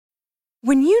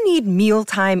When you need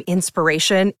mealtime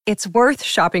inspiration, it's worth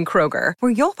shopping Kroger,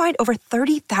 where you'll find over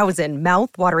 30,000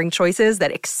 mouth-watering choices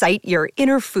that excite your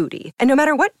inner foodie. And no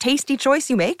matter what tasty choice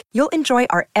you make, you'll enjoy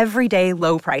our everyday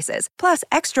low prices, plus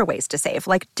extra ways to save,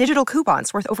 like digital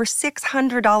coupons worth over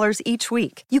 $600 each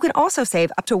week. You can also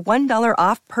save up to $1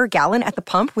 off per gallon at the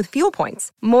pump with fuel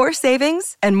points. More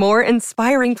savings and more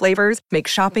inspiring flavors make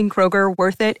shopping Kroger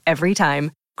worth it every time.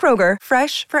 Kroger,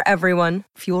 fresh for everyone.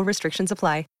 Fuel restrictions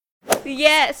apply.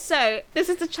 Yeah, so this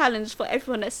is the challenge for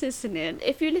everyone that's listening.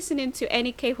 If you're listening to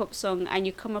any K-pop song and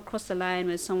you come across a line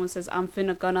where someone says, I'm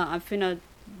finna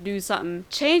do something,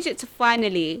 change it to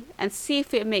finally and see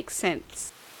if it makes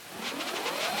sense.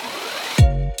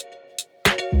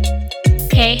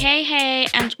 Hey,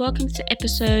 and welcome to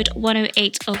episode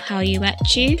 108 of How You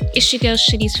At You. It's your girl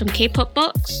Shanice from K-Pop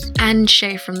Box. And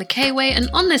Shay from the K-Way, and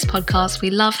on this podcast we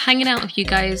love hanging out with you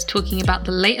guys, talking about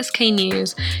the latest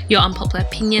K-news, your unpopular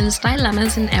opinions,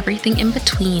 dilemmas, and everything in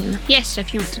between. Yes, so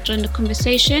if you want to join the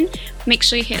conversation, make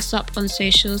sure you hit us up on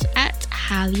socials at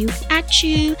How You At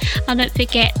You. And don't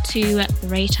forget to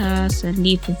rate us and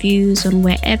leave reviews on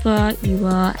wherever you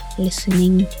are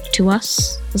listening to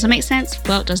us. Does that make sense?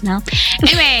 Well, it does now.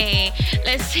 Anyway,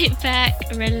 let's sit back,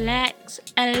 relax,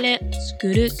 and let's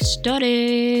get it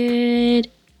started.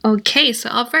 Okay, so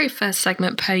our very first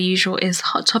segment, per usual, is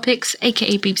Hot Topics,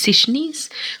 aka BBC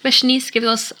Shanice, where Shanice gives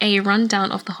us a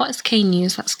rundown of the hottest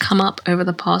K-news that's come up over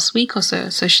the past week or so.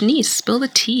 So Shanice, spill the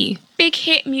tea. Big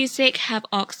Hit Music have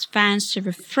asked fans to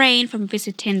refrain from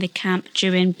visiting the camp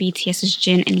during BTS's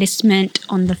Jin enlistment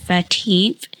on the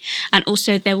 13th. And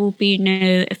also there will be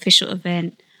no official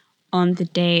event on the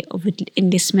day of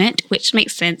enlistment, which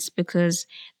makes sense because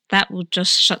that will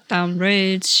just shut down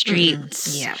roads,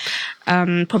 streets.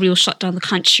 Probably will shut down the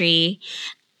country,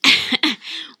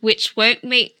 which won't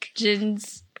make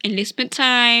Jin's enlistment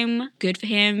time good for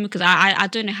him, because I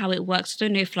don't know how it works. I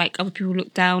don't know if like other people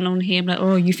look down on him, like,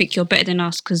 oh, you think you're better than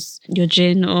us because you're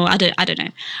Jin, or I don't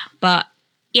know. But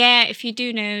yeah, if you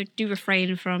do know, do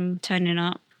refrain from turning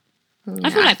up. Yeah, I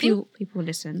feel like people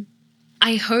listen.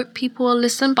 I hope people will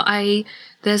listen, but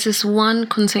there's this one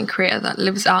content creator that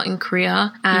lives out in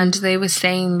Korea, and they were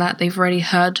saying that they've already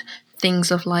heard things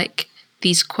of like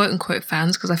these quote-unquote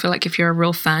fans, because I feel like if you're a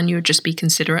real fan, you would just be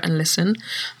considerate and listen.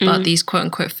 But these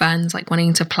quote-unquote fans like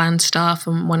wanting to plan stuff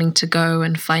and wanting to go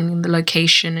and finding the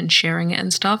location and sharing it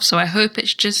and stuff. So I hope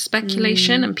it's just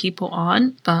speculation and people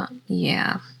aren't, but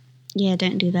yeah. Yeah,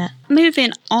 don't do that.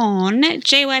 Moving on,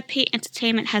 JYP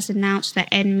Entertainment has announced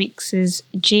that NMIXX's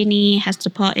Jinny has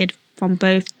departed from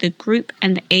both the group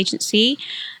and the agency.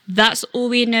 That's all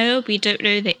we know. We don't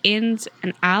know the ins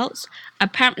and outs.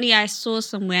 Apparently, I saw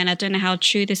somewhere, and I don't know how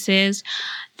true this is,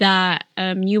 that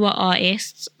newer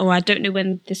artists, or I don't know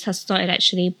when this has started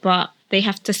actually, but they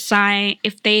have to sign,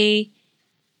 if they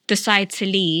decide to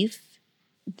leave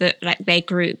their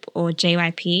group or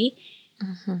JYP.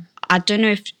 I don't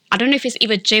know if it's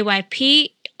either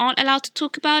JYP aren't allowed to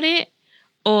talk about it,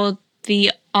 or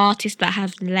the artists that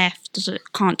have left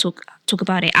can't talk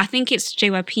about it. I think it's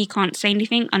JYP can't say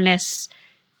anything unless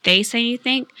they say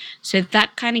anything. So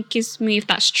that kind of gives me, if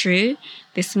that's true,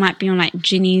 this might be on like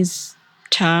Jinny's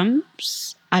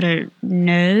terms. I don't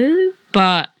know,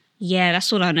 but yeah,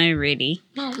 that's all I know really.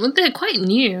 Well, they're quite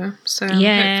new, so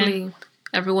hopefully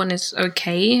everyone is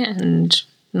okay and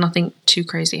nothing too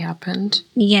crazy happened.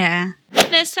 Yeah.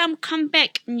 There's some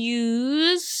comeback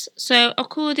news. So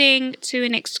according to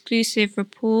an exclusive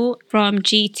report from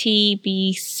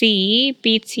GTBC,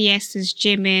 BTS's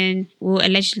Jimin will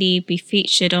allegedly be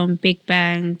featured on Big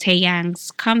Bang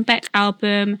Taeyang's comeback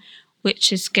album,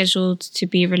 which is scheduled to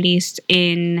be released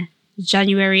in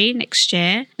January next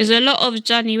year. There's a lot of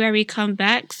January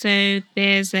comebacks. So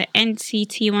there's a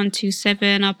NCT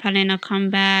 127 are planning a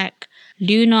comeback.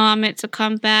 Luna are meant to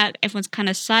come back. Everyone's kind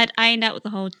of side-eyeing that with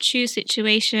the whole Chu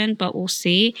situation, but we'll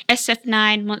see.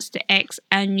 SF9, Monster X,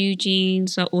 and New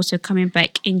Jeans are also coming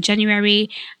back in January.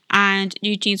 And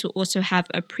New Jeans will also have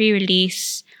a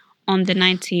pre-release on the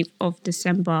 19th of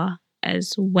December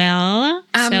as well.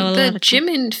 The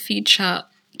Jimin feature,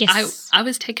 yes. I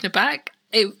was taken aback.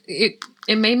 It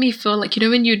made me feel like, you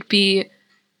know, when you'd be...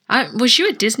 was you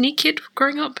a Disney kid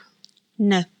growing up?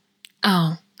 No.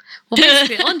 Oh. Well,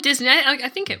 basically, on Disney, I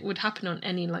think it would happen on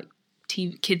any like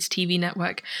kids TV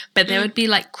network, but there would be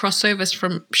like crossovers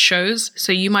from shows.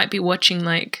 So you might be watching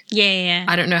like,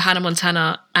 I don't know, Hannah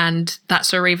Montana, and That's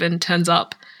So Raven turns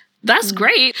up. That's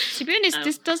great. To be honest,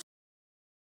 this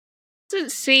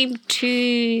doesn't seem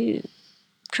too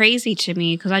crazy to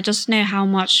me because I just know how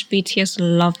much BTS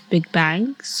love Big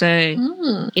Bang. So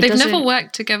they've never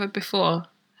worked together before,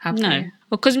 have they? No.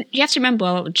 Well, because you have to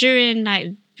remember during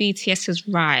like BTS's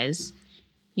rise,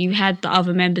 you had the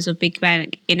other members of Big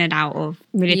Bang in and out of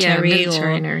military or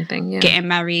and everything, getting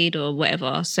married or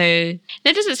whatever. So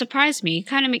that doesn't surprise me. It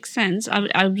kind of makes sense.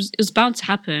 It was bound to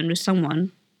happen with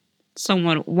someone,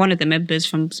 one of the members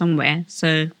from somewhere. So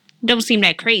it don't seem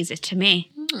that crazy to me.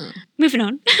 Moving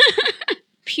on.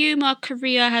 Puma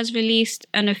Korea has released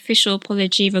an official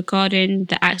apology regarding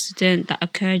the accident that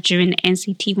occurred during the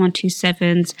NCT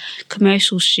 127's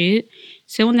commercial shoot.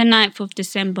 So on the 9th of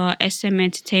December, SM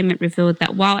Entertainment revealed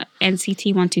that while NCT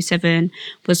 127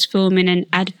 was filming an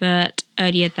advert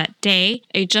earlier that day,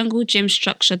 a jungle gym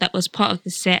structure that was part of the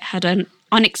set had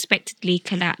unexpectedly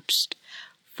collapsed.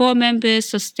 4 members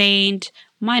sustained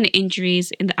minor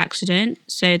injuries in the accident.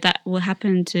 So that will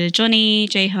happen to Johnny,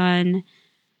 Jaehyun,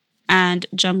 and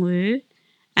Jungwoo.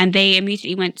 And they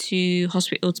immediately went to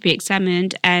hospital to be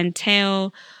examined, and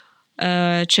Taeil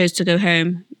chose to go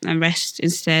home and rest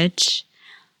instead.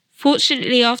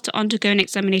 Fortunately, after undergoing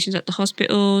examinations at the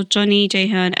hospital, Johnny,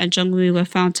 Jaehyun, and Jungwoo were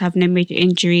found to have no major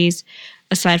injuries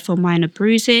aside from minor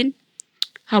bruising.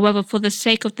 However, for the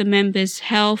sake of the members'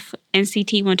 health,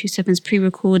 NCT 127's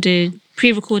pre-recording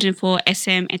for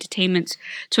SM Entertainment's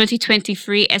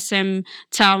 2023 SM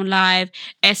Town Live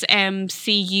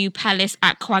SMCU Palace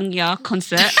at Kwangya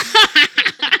concert.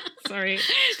 Sorry,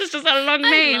 this is a long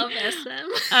name. I love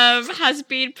SM. Has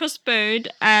been postponed,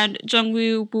 and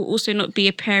Jungwoo will also not be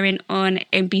appearing on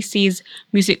MBC's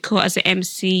Music Core as an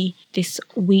MC this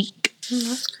week.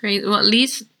 That's great. Well, at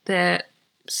least they're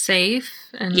safe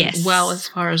and yes. well, as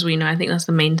far as we know. I think that's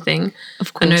the main thing.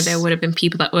 Of course. I know there would have been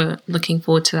people that were looking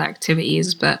forward to the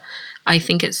activities, but I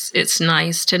think it's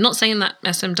nice to, not saying that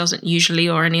SM doesn't usually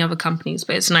or any other companies,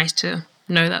 but it's nice to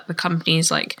know that the company's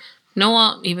like, you know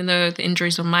what, even though the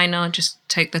injuries are minor, just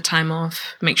take the time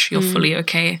off, make sure you're fully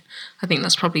okay. I think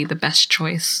that's probably the best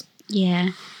choice.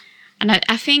 Yeah. And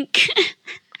I think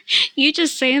you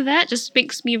just saying that just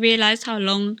makes me realise how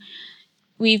long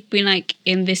we've been like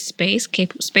in this space,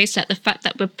 K-pop space, like the fact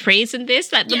that we're praising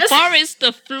this, like the bar is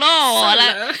the floor.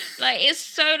 So like it's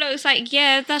so low. It's like,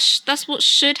 yeah, that's what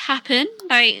should happen.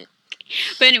 Like,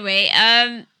 but anyway,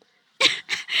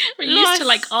 we're used to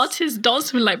like artists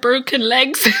dancing with like broken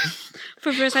legs.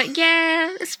 Everyone's like,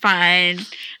 yeah, it's fine.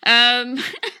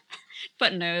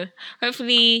 But no,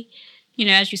 hopefully, you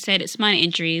know, as you said, it's minor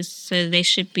injuries, so they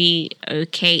should be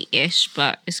okay-ish,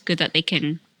 but it's good that they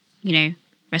can, you know,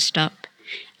 rest up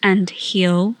and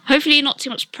heal. Hopefully not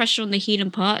too much pressure on the healing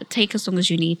part. Take as long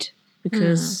as you need,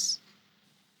 because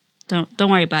don't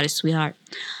worry about it, sweetheart.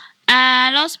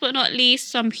 And last but not least,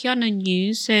 some Hyuna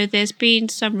news. So there's been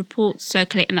some reports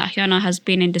circulating that Hyuna has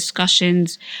been in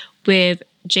discussions with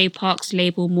J Park's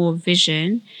label More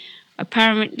Vision.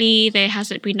 Apparently, there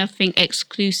hasn't been nothing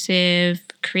exclusive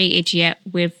created yet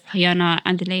with Hyuna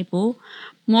and the label.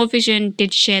 More Vision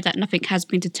did share that nothing has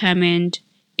been determined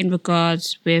in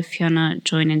regards with Hyuna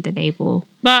joining the label.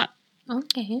 But,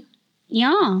 okay.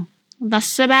 Yeah,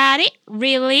 that's about it,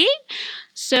 really.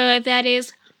 So that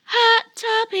is Hot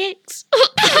Topics.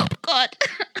 Oh, God.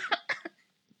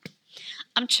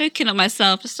 I'm choking on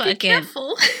myself. Let's start again.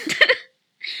 Careful.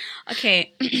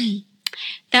 Okay.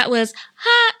 That was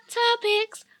Hot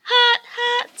Topics.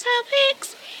 Hot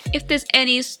Topics. If there's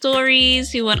any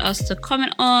stories you want us to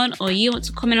comment on, or you want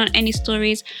to comment on any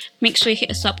stories, make sure you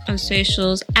hit us up on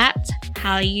socials at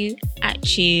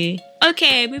HallYouAtYou.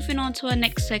 Okay, moving on to our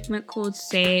next segment called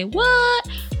Say What?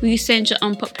 Where you send your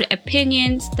unpopular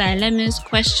opinions, dilemmas,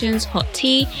 questions, hot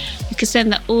tea. You can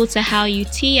send that all to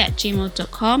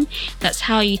howyoutea@gmail.com. That's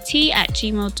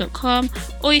howyoutea@gmail.com.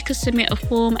 Or you can submit a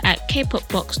form at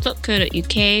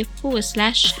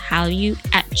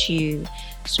kpopbox.co.uk/howyouatYou.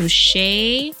 So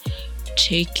Shay,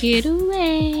 take it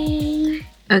away.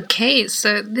 Okay,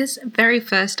 so this very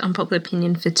first unpopular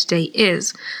opinion for today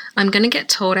is, I'm going to get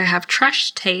told I have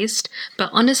trash taste, but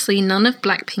honestly none of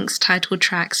Blackpink's title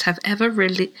tracks have ever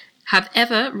really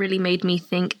made me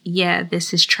think, yeah,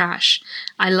 this is trash.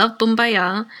 I love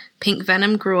Boombayah, Pink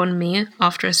Venom grew on me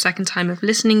after a second time of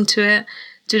listening to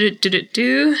it,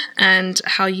 Do, and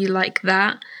How You Like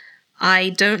That. I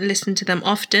don't listen to them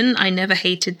often, I never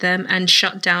hated them, and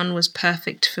Shut Down was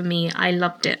perfect for me. I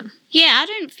loved it. Yeah, I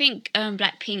don't think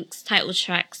Blackpink's title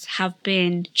tracks have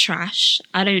been trash.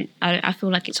 I feel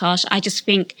like it's harsh. I just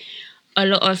think a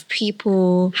lot of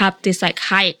people have this like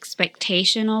high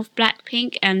expectation of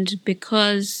Blackpink, and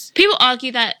because people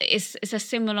argue that it's a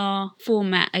similar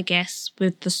format, I guess,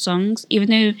 with the songs, even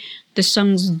though the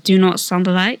songs do not sound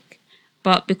alike,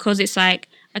 but because it's like,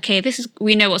 okay,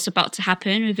 we know what's about to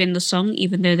happen within the song,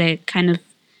 even though they're kind of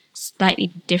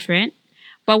slightly different.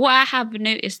 But what I have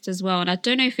noticed as well, and I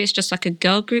don't know if it's just like a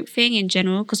girl group thing in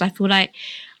general, because I feel like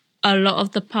a lot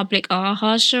of the public are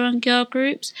harsher on girl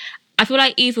groups. I feel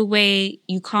like either way,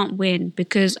 you can't win,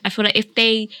 because I feel like if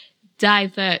they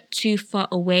divert too far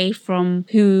away from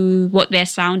what their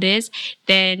sound is,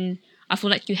 then I feel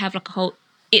like you have like a whole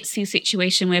ITZY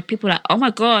situation where people are like, oh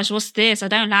my gosh, what's this? I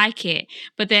don't like it.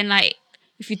 But then like,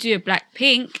 if you do a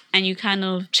Blackpink and you kind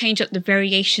of change up the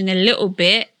variation a little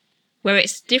bit, where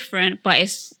it's different, but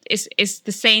it's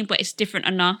the same, but it's different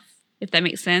enough, if that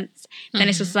makes sense, then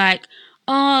it's just like,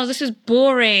 oh, this is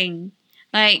boring.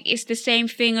 Like, it's the same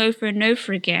thing over and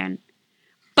over again.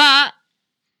 But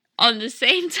at the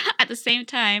same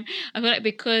time, I feel like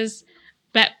because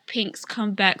Blackpink's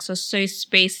comebacks are so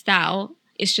spaced out,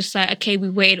 it's just like, okay, we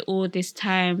waited all this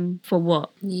time for what?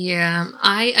 Yeah,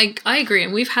 I agree.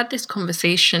 And we've had this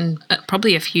conversation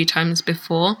probably a few times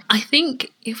before. I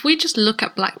think if we just look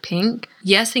at Blackpink,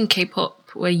 yes, in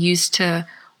K-pop, we're used to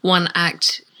one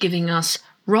act giving us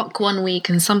rock one week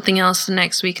and something else the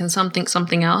next week and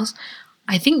something else.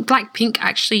 I think Blackpink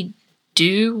actually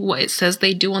do what it says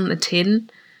they do on the tin.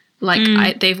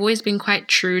 Like, they've always been quite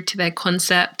true to their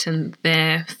concept and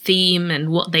their theme and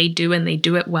what they do, and they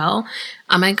do it well.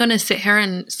 Am I going to sit here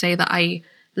and say that I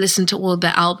listen to all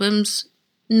their albums?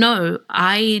 No,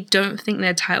 I don't think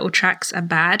their title tracks are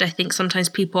bad. I think sometimes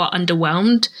people are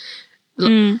underwhelmed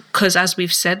because, as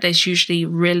we've said, there's usually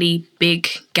really big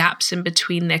gaps in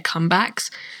between their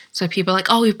comebacks. So people are like,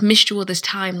 oh, we've missed you all this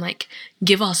time. Like,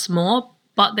 give us more.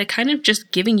 But they're kind of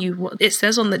just giving you what it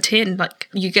says on the tin. Like,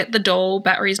 you get the doll,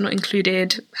 batteries not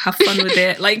included, have fun with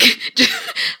it. Like,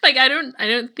 I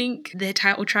don't think their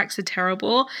title tracks are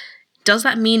terrible. Does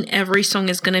that mean every song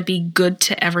is going to be good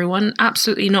to everyone?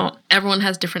 Absolutely not. Everyone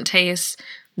has different tastes.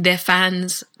 Their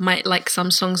fans might like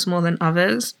some songs more than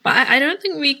others. But I don't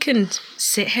think we can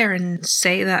sit here and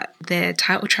say that their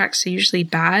title tracks are usually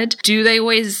bad. Do they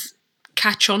always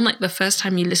catch on like the first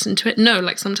time you listen to it? No,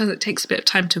 like sometimes it takes a bit of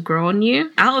time to grow on you.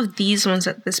 Out of these ones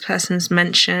that this person's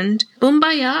mentioned,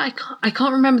 Boombayah, I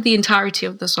can't remember the entirety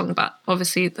of the song, but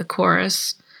obviously the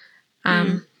chorus.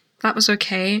 That was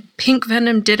okay. Pink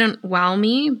Venom didn't wow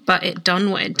me, but it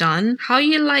done what it done. How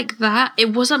You Like That?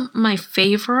 It wasn't my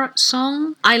favorite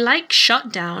song. I like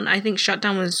Shutdown. I think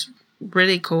Shutdown was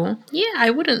really cool. Yeah,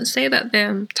 I wouldn't say that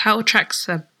their title tracks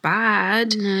are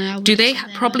bad. No, Do they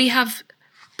probably have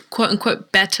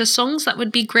quote-unquote better songs that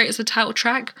would be great as a title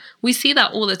track? We see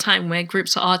that all the time where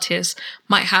groups or artists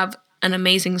might have an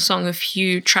amazing song a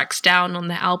few tracks down on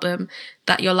their album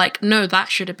that you're like, no, that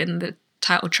should have been the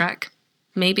title track.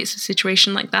 Maybe it's a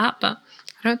situation like that, but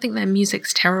I don't think their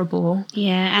music's terrible.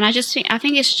 Yeah, and I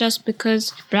think it's just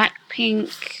because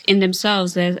Blackpink in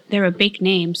themselves, they're a big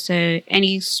name, so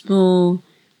any small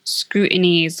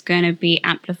scrutiny is going to be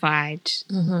amplified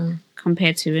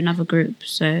compared to another group.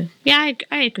 So yeah,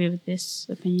 I agree with this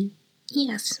opinion.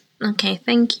 Yes. Okay,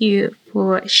 thank you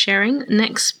for sharing.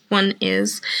 Next one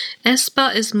is,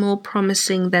 aespa is more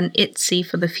promising than ITZY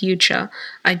for the future.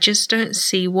 I just don't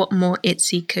see what more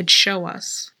ITZY could show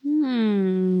us. I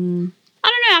don't know.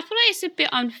 I feel like it's a bit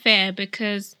unfair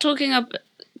because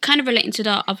kind of relating to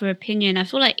that other opinion, I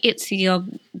feel like ITZY are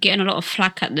getting a lot of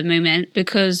flack at the moment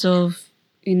because of,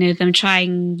 them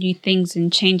trying new things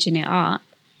and changing it up.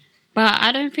 But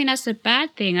I don't think that's a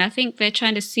bad thing. I think they're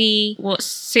trying to see what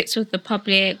sits with the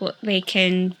public, what they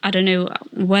can, I don't know,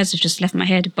 words have just left my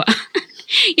head, but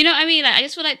you know what I mean? Like, I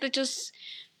just feel like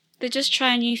they're just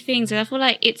trying new things. And I feel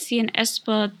like ITZY and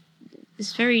aespa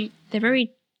they're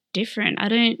very different. I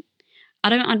don't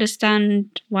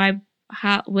understand where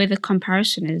the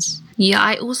comparison is. Yeah,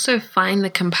 I also find the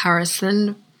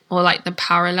comparison or like the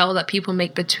parallel that people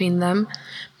make between them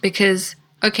because,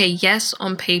 okay, yes,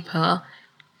 on paper,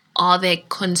 are their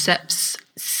concepts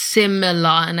similar?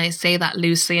 And I say that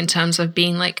loosely in terms of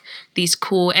being like these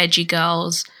cool, edgy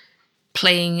girls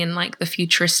playing in like the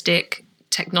futuristic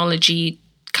technology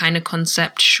kind of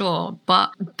concept, sure.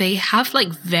 But they have like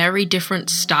very different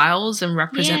styles and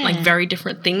represent like very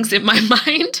different things in my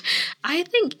mind. I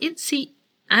think ITZY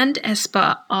and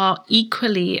aespa are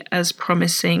equally as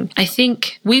promising. I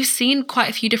think we've seen quite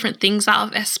a few different things out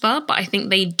of aespa, but I think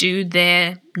they do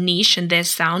their niche and their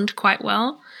sound quite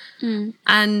well.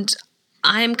 And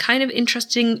I'm kind of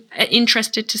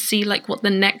interested to see like what the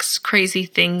next crazy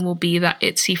thing will be that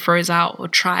ITZY throws out or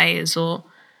tries, or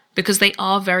because they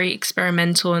are very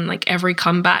experimental and like every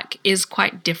comeback is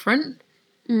quite different.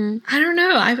 I don't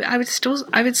know. I would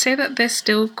say that they're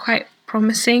still quite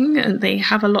promising and they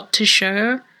have a lot to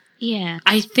show. Yeah.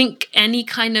 I think any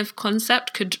kind of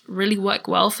concept could really work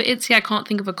well for ITZY. I can't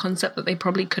think of a concept that they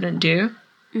probably couldn't do.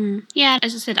 Yeah,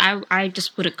 as I said, I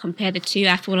just wouldn't compare the two.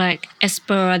 I feel like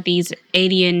aespa are these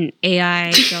alien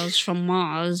AI girls from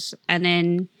Mars, and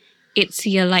then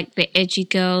itzier, like the edgy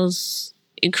girls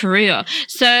in Korea.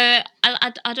 So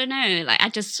I don't know. Like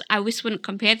I wish wouldn't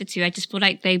compare the two. I just feel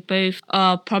like they both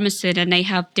are promising and they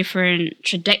have different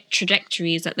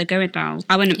trajectories that they're going down.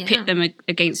 I wouldn't pit them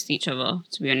against each other,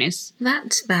 to be honest.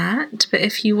 That's that. But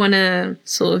if you want to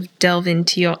sort of delve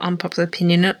into your unpopular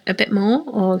opinion a bit more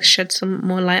or shed some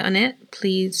more light on it,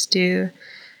 please do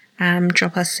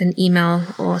drop us an email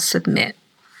or submit.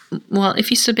 Well, if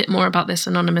you submit more about this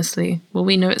anonymously, well,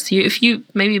 we know it's you. If you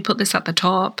maybe put this at the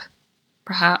top,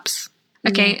 perhaps.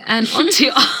 Okay, and onto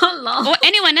our last. Or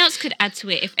anyone else could add to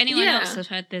it. If anyone else has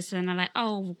heard this and are like,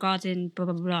 oh, regarding blah,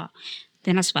 blah, blah,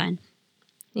 then that's fine.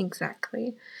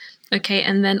 Exactly. Okay,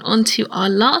 and then on to our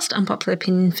last unpopular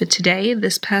opinion for today.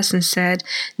 This person said,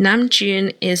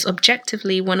 Namjoon is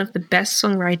objectively one of the best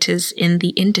songwriters in the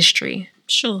industry.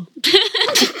 Sure.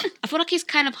 I feel like it's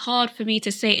kind of hard for me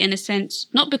to say in a sense,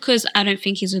 not because I don't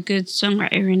think he's a good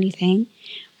songwriter or anything,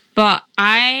 but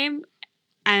I'm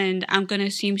going to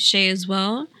assume Shay as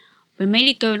well, we're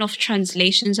mainly going off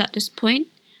translations at this point.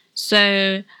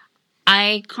 So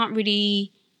I can't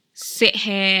really sit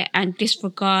here and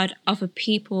disregard other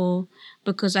people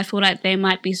because I feel like there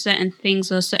might be certain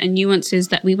things or certain nuances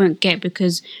that we won't get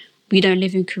because we don't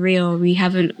live in Korea or we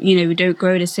haven't, we don't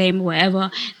grow the same or whatever,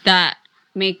 that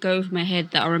may go over my head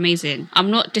that are amazing.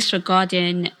 I'm not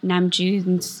disregarding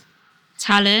Namjoon's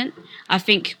talent. I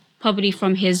think probably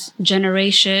from his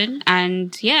generation,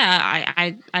 and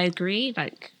I agree.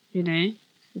 Like he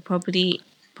probably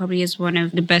is one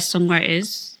of the best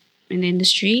songwriters in the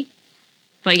industry.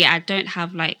 But yeah, I don't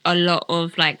have like a lot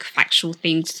of like factual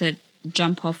things to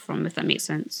jump off from, if that makes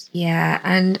sense. Yeah,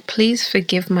 and please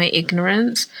forgive my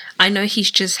ignorance. I know he's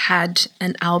just had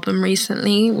an album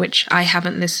recently, which I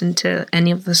haven't listened to any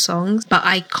of the songs, but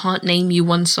I can't name you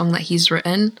one song that he's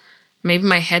written. Maybe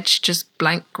my head's just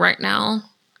blank right now.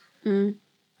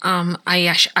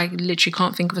 I literally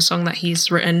can't think of a song that he's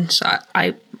written, so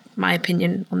my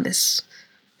opinion on this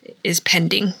is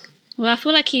pending. Well, I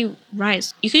feel like he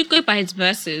writes. You could go by his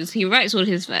verses. He writes all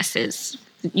his verses.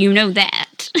 You know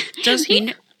that. Does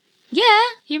he? Yeah,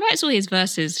 he writes all his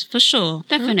verses for sure,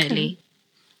 definitely.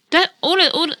 Okay.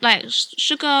 All like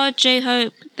Sugar,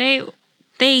 J-Hope,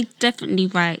 they definitely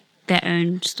write their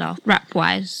own stuff,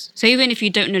 rap-wise. So even if you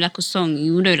don't know like a song,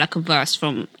 you know like a verse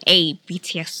from a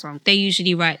BTS song. They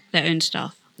usually write their own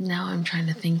stuff. Now I'm trying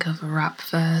to think of a rap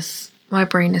verse. My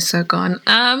brain is so gone.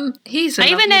 He's a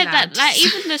even lovely lad.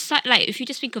 Even the if you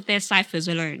just think of their ciphers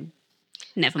alone,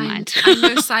 never mind. I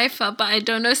know cypher, but I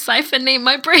don't know cypher name.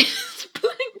 My brain is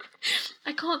blank.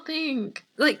 I can't think.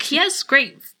 Like he has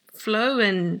great flow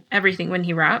and everything when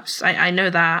he raps. I know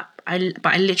that.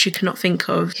 But I literally cannot think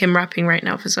of him rapping right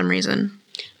now for some reason.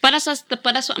 But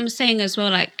that's what I'm saying as well.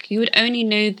 Like you would only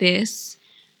know this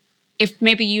if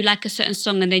maybe you like a certain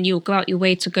song and then you'll go out your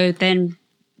way to go then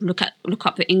look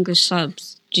up the English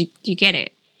subs. Do you get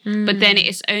it? But then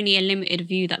it's only a limited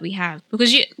view that we have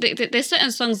because there's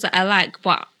certain songs that I like,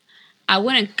 but I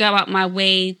wouldn't go out my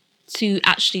way to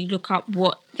actually look up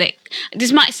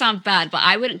this might sound bad, but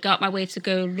I wouldn't go out my way to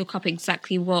go look up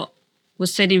exactly what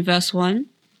was said in verse 1.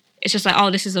 It's just like, oh,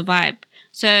 this is a vibe.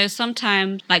 So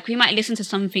sometimes, like, we might listen to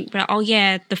something, but oh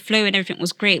yeah, the flow and everything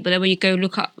was great. But then when you go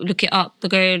look it up, they're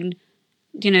going,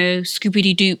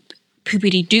 scoopity doop,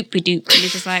 poopity doopy doop, and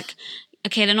it's just like,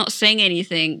 okay, they're not saying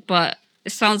anything, but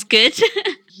it sounds good.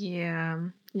 Yeah.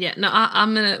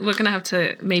 No, we're gonna have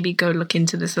to maybe go look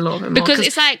into this a little bit more because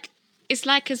it's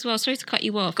like as well. Sorry to cut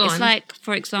you off. It's like,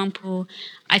 for example,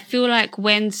 I feel like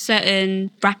when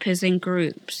certain rappers in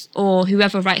groups or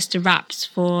whoever writes the raps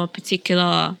for a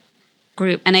particular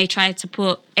group and they try to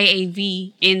put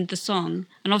AAV in the song,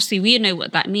 and obviously we know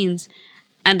what that means,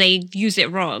 and they use it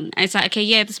wrong, and it's like, okay,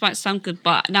 yeah, this might sound good,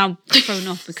 but now I'm thrown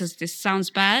off because this sounds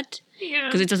bad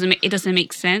because it doesn't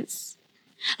make sense.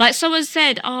 Like someone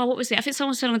said, what was it? I think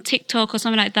someone said on TikTok or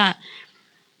something like that.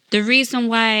 The reason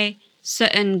why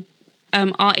certain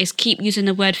artists keep using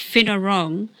the word finna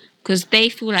wrong because they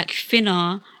feel like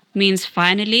finna means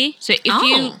finally. So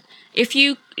if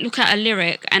you look at a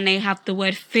lyric and they have the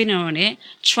word finna on it,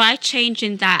 try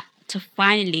changing that to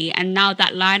finally, and now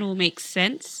that line will make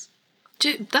sense.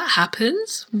 Dude, that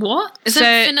happens? What? Is it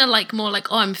finna like more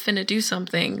like, oh, I'm finna do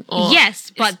something? Or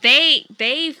yes, but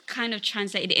they've kind of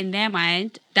translated it in their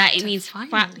mind that it means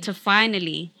to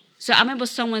finally. So I remember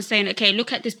someone saying, okay,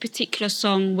 look at this particular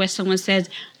song where someone says,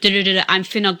 I'm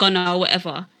finna gonna or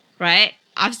whatever, right?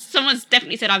 Someone's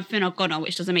definitely said I'm finna gonna,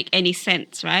 which doesn't make any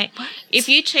sense, right? What? If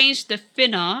you change the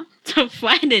finna to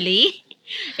finally,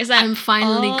 it's like, I'm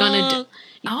finally gonna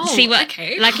do. Oh, See what?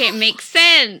 okay. Like it makes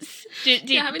sense. Do you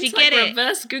get it?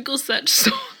 Reverse Google search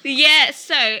song. Yeah,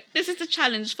 so this is the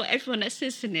challenge for everyone that's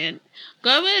listening.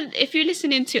 Go and, if you're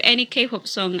listening to any K-pop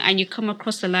song and you come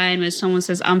across a line where someone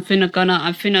says, I'm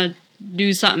finna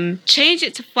do something, change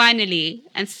it to finally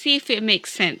and see if it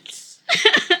makes sense.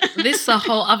 This is a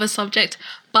whole other subject,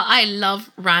 but I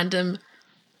love random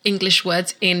English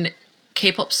words in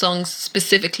K-pop songs,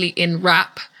 specifically in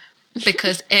rap,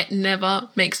 because it never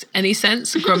makes any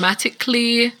sense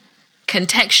grammatically,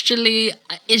 contextually.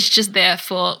 It's just there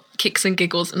for kicks and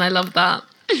giggles, and I love that.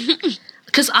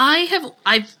 Because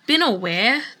I've been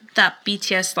aware that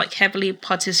BTS like heavily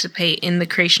participate in the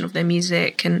creation of their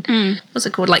music and what's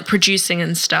it called, like producing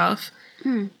and stuff.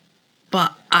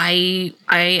 But I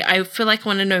feel like I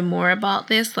want to know more about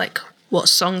this. Like, what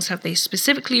songs have they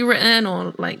specifically written,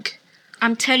 or like?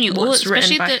 I'm telling you, What's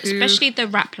written by who? especially the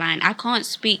rap line. I can't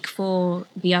speak for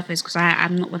the others because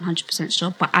I'm not 100%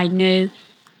 sure, but I know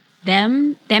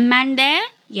them man there.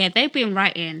 Yeah, they've been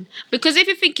writing. Because if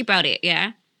you think about it,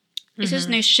 yeah, this is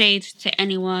no shade to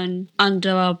anyone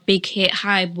under a big hit,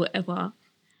 hype, whatever.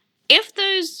 If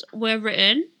those were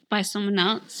written by someone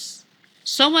else,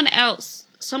 some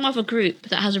other group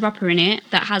that has a rapper in it,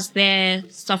 that has their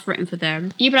stuff written for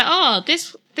them, you'd be like, oh,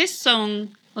 this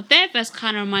song, or their verse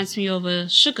kind of reminds me of a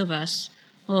Sugar verse,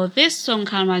 or this song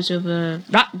kind of reminds me of a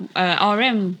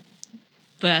RM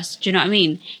verse. Do you know what I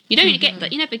mean? You don't get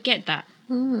that. You never get that.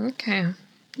 Okay.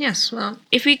 Yes. Well,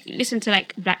 If we listen to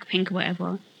like Blackpink or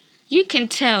whatever, you can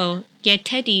tell. Yeah,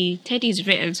 Teddy's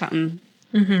written something.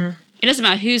 It doesn't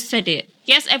matter who said it.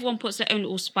 Yes, everyone puts their own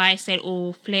little spice, their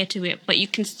little flair to it, but you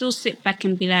can still sit back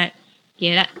and be like,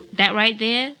 yeah, that right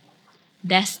there,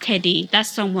 that's Teddy. That's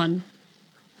someone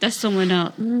else.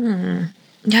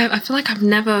 yeah, I feel like I've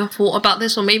never thought about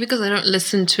this, or maybe because I don't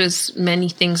listen to as many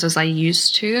things as I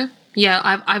used to. Yeah,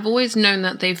 I've always known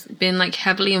that they've been like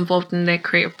heavily involved in their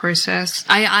creative process.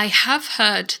 I have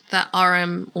heard that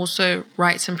RM also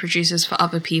writes and produces for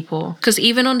other people. Because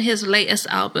even on his latest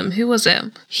album, who was it?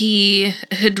 He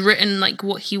had written like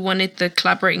what he wanted the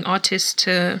collaborating artist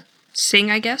to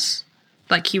sing, I guess.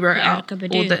 Like he wrote out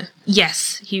Erykah all Badu. the...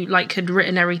 Yes, he like had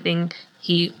written everything.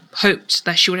 He hoped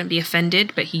that she wouldn't be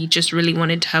offended, but he just really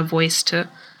wanted her voice to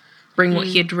bring what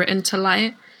he had written to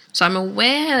light. So I'm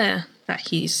aware that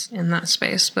he's in that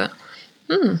space, but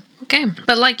okay.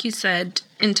 But like you said,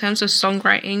 in terms of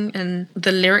songwriting and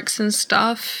the lyrics and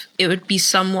stuff, it would be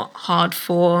somewhat hard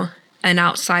for an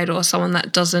outsider or someone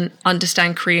that doesn't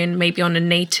understand Korean, maybe on a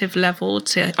native level,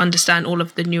 to understand all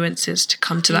of the nuances to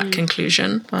come to that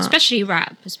conclusion. But Especially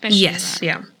rap. yes,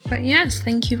 yeah. But yes,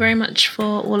 thank you very much for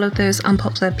all of those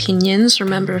unpopular opinions.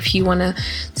 Remember, if you want to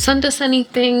send us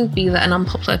anything, be that an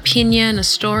unpopular opinion, a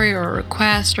story, or a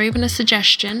request, or even a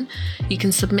suggestion, you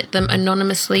can submit them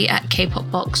anonymously at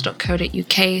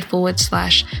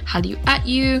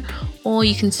kpopbox.co.uk/hallyu@you, or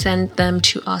you can send them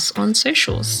to us on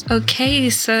socials. Okay,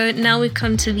 so now we've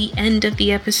come to the end of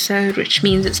the episode, which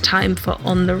means it's time for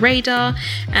On the Radar.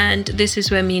 And this is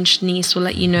where me and Shanice will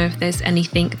let you know if there's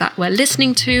anything that we're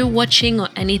listening to, watching, or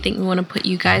anything we want to put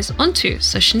you guys onto.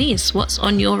 So Shanice, what's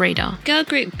on your radar? Girl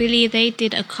group Billy, they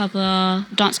did a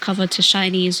dance cover to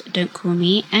Shiny's Don't Call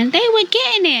Me, and they were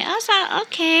getting it. I was like,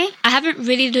 okay. I haven't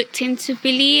really looked into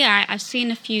Billy. I've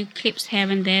seen a few clips here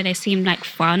and there. They seem like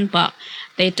fun, but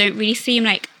they don't really seem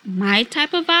like my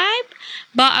type of vibe.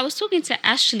 But I was talking to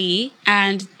Ashley,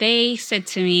 and they said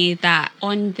to me that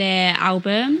on their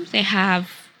album, they have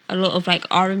a lot of like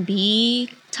R&B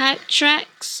type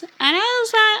tracks. And I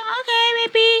was like,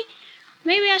 okay,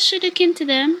 maybe I should look into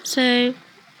them. So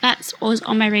that's what was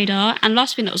on my radar. And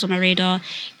last thing that was on my radar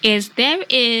is there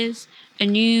is a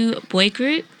new boy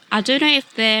group. I don't know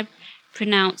if they're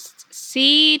pronounced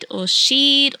Seed or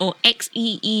Sheed or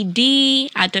XEED.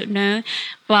 I don't know.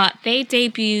 But they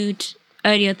debuted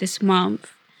earlier this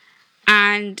month.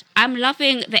 And I'm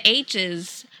loving the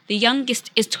ages. The youngest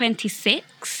is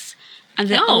 26 and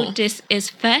the oldest is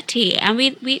 30. And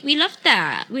we love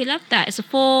that. We love that. It's a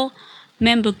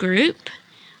 4-member group.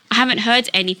 I haven't heard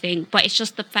anything, but it's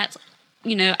just the fact,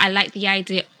 I like the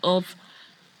idea of,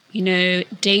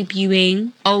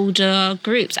 debuting older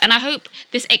groups. And I hope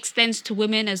this extends to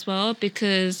women as well,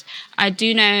 because I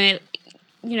do know,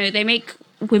 they make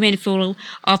women feel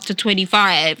after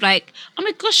 25 like, oh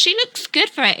my gosh, she looks good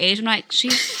for her age. I'm like,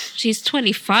 she's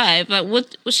 25. Like,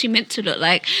 what's she meant to look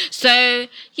like? So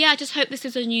yeah, I just hope this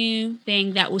is a new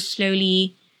thing that will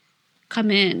slowly come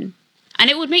in. And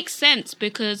it would make sense,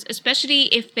 because especially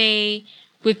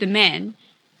with the men,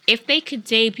 if they could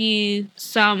debut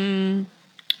some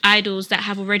idols that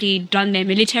have already done their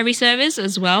military service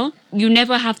as well. You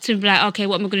never have to be like, okay,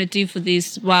 what am I going to do for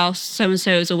this while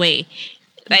so-and-so is away?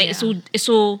 Like, it's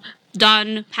all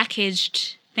done,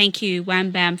 packaged. Thank you,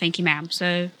 wham, bam, thank you, ma'am.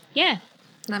 So, yeah.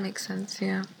 That makes sense,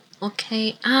 yeah.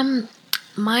 Okay,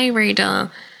 my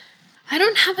radar. I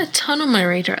don't have a ton on my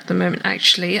radar at the moment,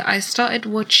 actually. I started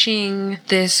watching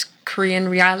this Korean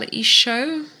reality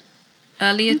show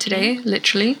earlier today,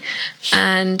 literally.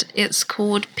 And it's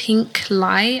called Pink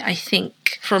Lie, I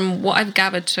think. From what I've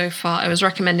gathered so far, it was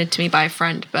recommended to me by a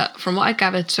friend, but from what I've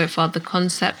gathered so far, the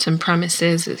concept and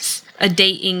premises is a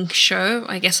dating show.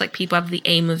 I guess like people have the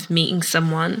aim of meeting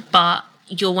someone, but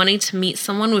you're wanting to meet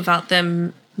someone without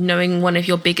them knowing one of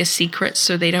your biggest secrets,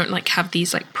 so they don't like have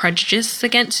these like prejudices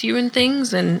against you and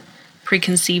things and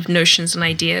preconceived notions and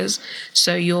ideas.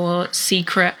 So your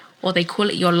secret, or they call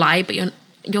it your lie, but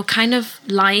you're kind of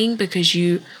lying because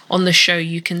you, on the show,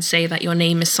 you can say that your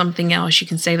name is something else. You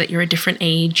can say that you're a different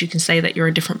age. You can say that you're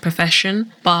a different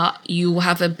profession, but you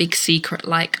have a big secret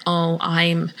like, oh,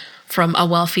 I'm from a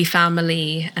wealthy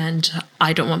family and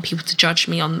I don't want people to judge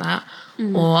me on that.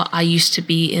 Or I used to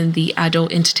be in the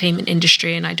adult entertainment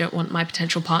industry and I don't want my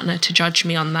potential partner to judge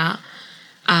me on that.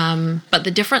 But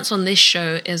the difference on this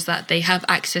show is that they have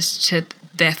access to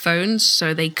their phones,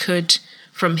 so they could,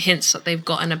 from hints that they've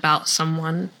gotten about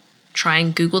someone, try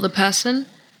and Google the person.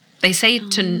 They say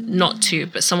to not to,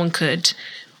 but someone could.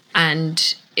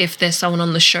 And if there's someone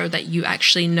on the show that you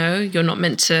actually know, you're not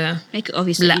meant to Make it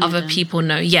obviously let other people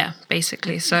know. Yeah,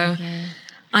 basically. So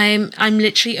I'm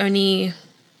literally only,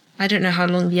 I don't know how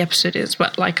long the episode is,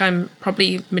 but like I'm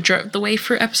probably majority of the way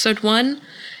through episode 1.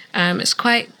 It's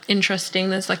quite interesting.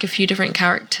 There's like a few different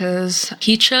characters.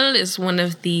 Heechul is one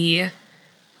of the,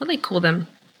 what do they call them?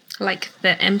 Like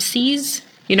the MCs,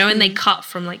 you know, and they cut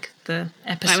from like the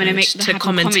episode to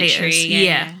commentators.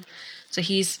 Yeah. So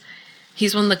he's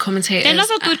one of the commentators. They love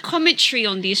a good commentary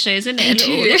on these shows, isn't it? A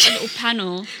little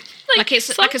panel. Like it's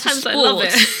a sport. I love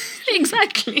it.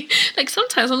 Exactly. Like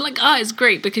sometimes I'm like, it's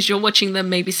great because you're watching them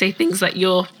maybe say things that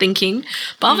you're thinking.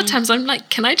 But other times I'm like,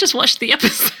 can I just watch the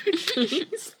episode,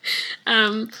 please?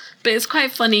 But it's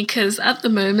quite funny because at the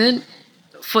moment,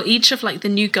 for each of like the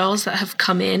new girls that have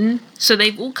come in, so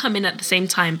they've all come in at the same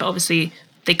time, but obviously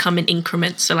they come in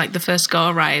increments. So like the first girl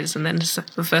arrives and then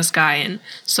the first guy and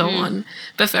so on.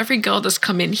 But for every girl that's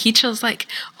come in, Heechul's like,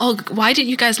 oh, why didn't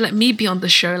you guys let me be on the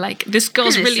show? Like this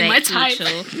girl's really my type.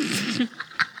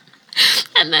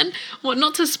 And then, well,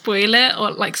 not to spoil it,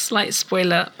 or like slight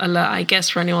spoiler alert, I guess,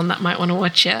 for anyone that might want to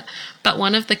watch it, but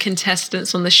one of the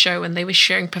contestants on the show, when they were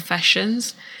sharing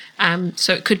professions,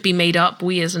 so it could be made up,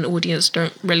 we as an audience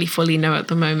don't really fully know at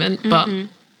the moment, but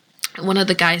one of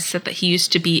the guys said that he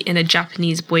used to be in a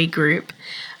Japanese boy group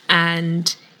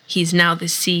and he's now the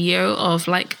CEO of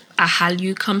like a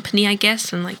Hallyu company, I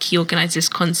guess, and like he organizes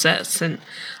concerts and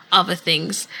other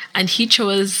things. And Heechul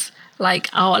was like,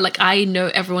 oh, like I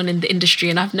know everyone in the industry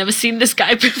and I've never seen this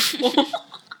guy before.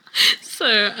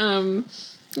 So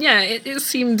yeah, it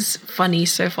seems funny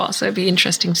so far, so it'd be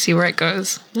interesting to see where it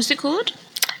goes. What's it called?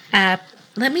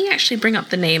 Let me actually bring up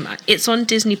the name. It's on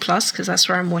Disney Plus because that's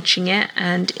where I'm watching it,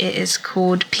 and it is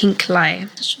called Pink Lie.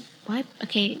 Why?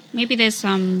 Okay, maybe there's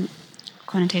some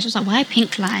connotations. Like, why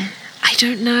Pink Lie? I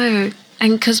don't know.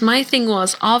 And because my thing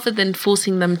was, other than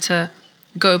forcing them to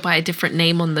go by a different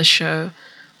name on the show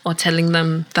or telling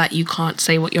them that you can't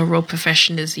say what your real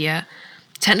profession is yet,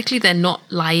 technically they're not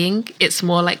lying. It's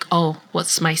more like, oh,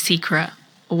 what's my secret?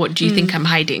 Or what do you think I'm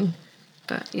hiding?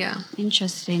 But yeah.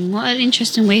 Interesting. What an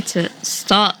interesting way to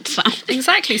start something.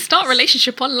 Exactly. Start a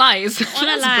relationship on lies. On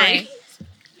a lie.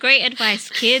 Great advice,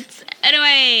 kids.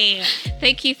 Anyway,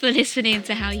 thank you for listening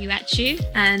to How You At You.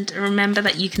 And remember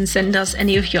that you can send us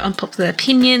any of your unpopular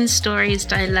opinions, stories,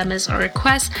 dilemmas, or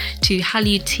requests to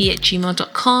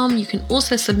hallut@gmail.com. You can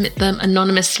also submit them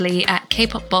anonymously at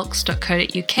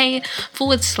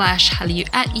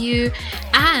kpopbox.co.uk/HowYouAtYou.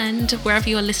 And wherever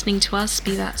you're listening to us,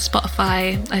 be that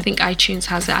Spotify, I think iTunes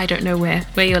has it, I don't know where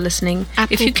you're listening.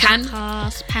 Apple if you can,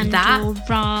 Podcasts,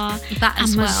 Pandora, that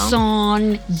as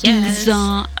Amazon, Yes.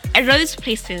 Deezer, those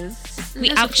places.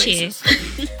 We out here.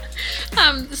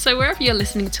 So wherever you're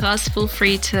listening to us, feel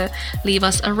free to leave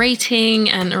us a rating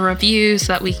and a review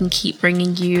so that we can keep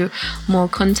bringing you more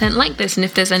content like this. And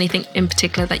if there's anything in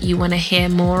particular that you want to hear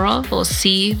more of or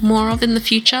see more of in the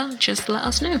future, just let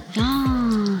us know.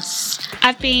 Yes.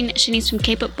 I've been Shanice from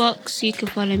K-Pop Box. You can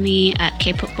follow me at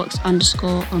kpopbox_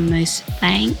 on most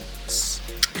thanks.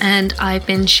 And I've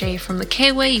been Shay from The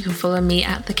K-Way. You can follow me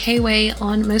at The K-Way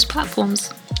on most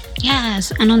platforms.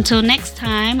 Yes, and until next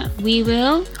time, we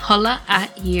will holla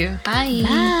at you. Bye.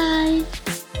 Bye.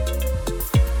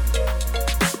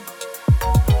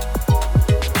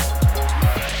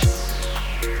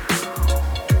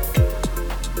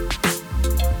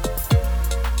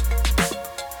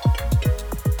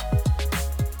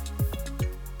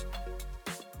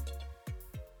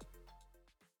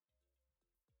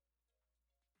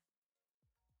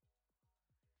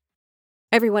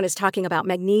 Everyone is talking about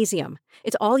magnesium.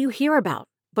 It's all you hear about.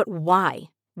 But why?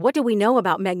 What do we know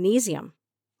about magnesium?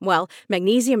 Well,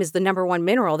 magnesium is the number one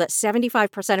mineral that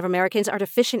 75% of Americans are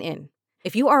deficient in.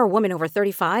 If you are a woman over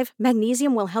 35,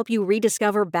 magnesium will help you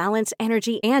rediscover balance,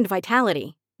 energy, and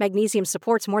vitality. Magnesium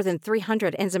supports more than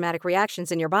 300 enzymatic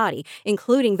reactions in your body,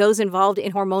 including those involved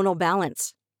in hormonal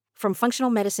balance. From functional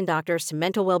medicine doctors to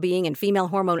mental well-being and female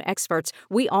hormone experts,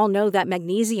 we all know that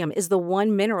magnesium is the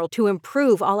one mineral to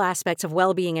improve all aspects of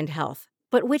well-being and health.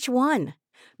 But which one?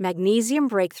 Magnesium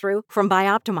Breakthrough from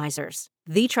Bioptimizers,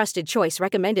 the trusted choice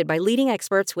recommended by leading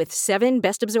experts with 7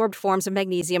 best-absorbed forms of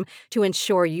magnesium to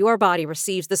ensure your body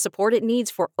receives the support it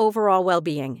needs for overall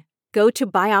well-being. Go to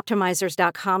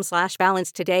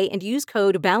bioptimizers.com/balance today and use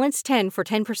code BALANCE10 for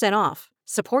 10% off.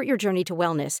 Support your journey to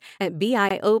wellness at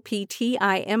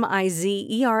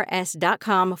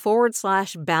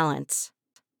bioptimizers.com/balance.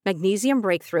 Magnesium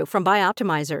Breakthrough from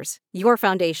Bioptimizers, your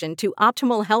foundation to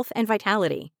optimal health and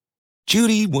vitality.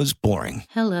 Judy was boring.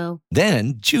 Hello.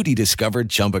 Then Judy discovered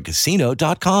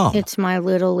ChumbaCasino.com. It's my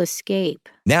little escape.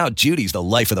 Now Judy's the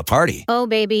life of the party. Oh,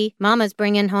 baby, mama's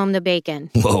bringing home the bacon.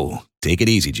 Whoa, take it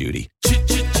easy, Judy.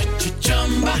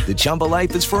 The Chumba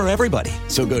life is for everybody.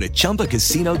 So go to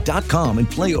ChumbaCasino.com and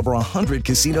play over 100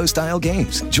 casino-style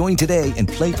games. Join today and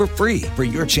play for free for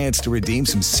your chance to redeem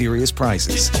some serious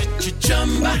prizes.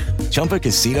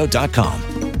 ChumbaCasino.com.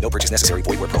 No purchase necessary.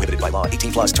 Void where prohibited by law.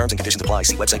 18+ terms and conditions apply.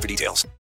 See website for details.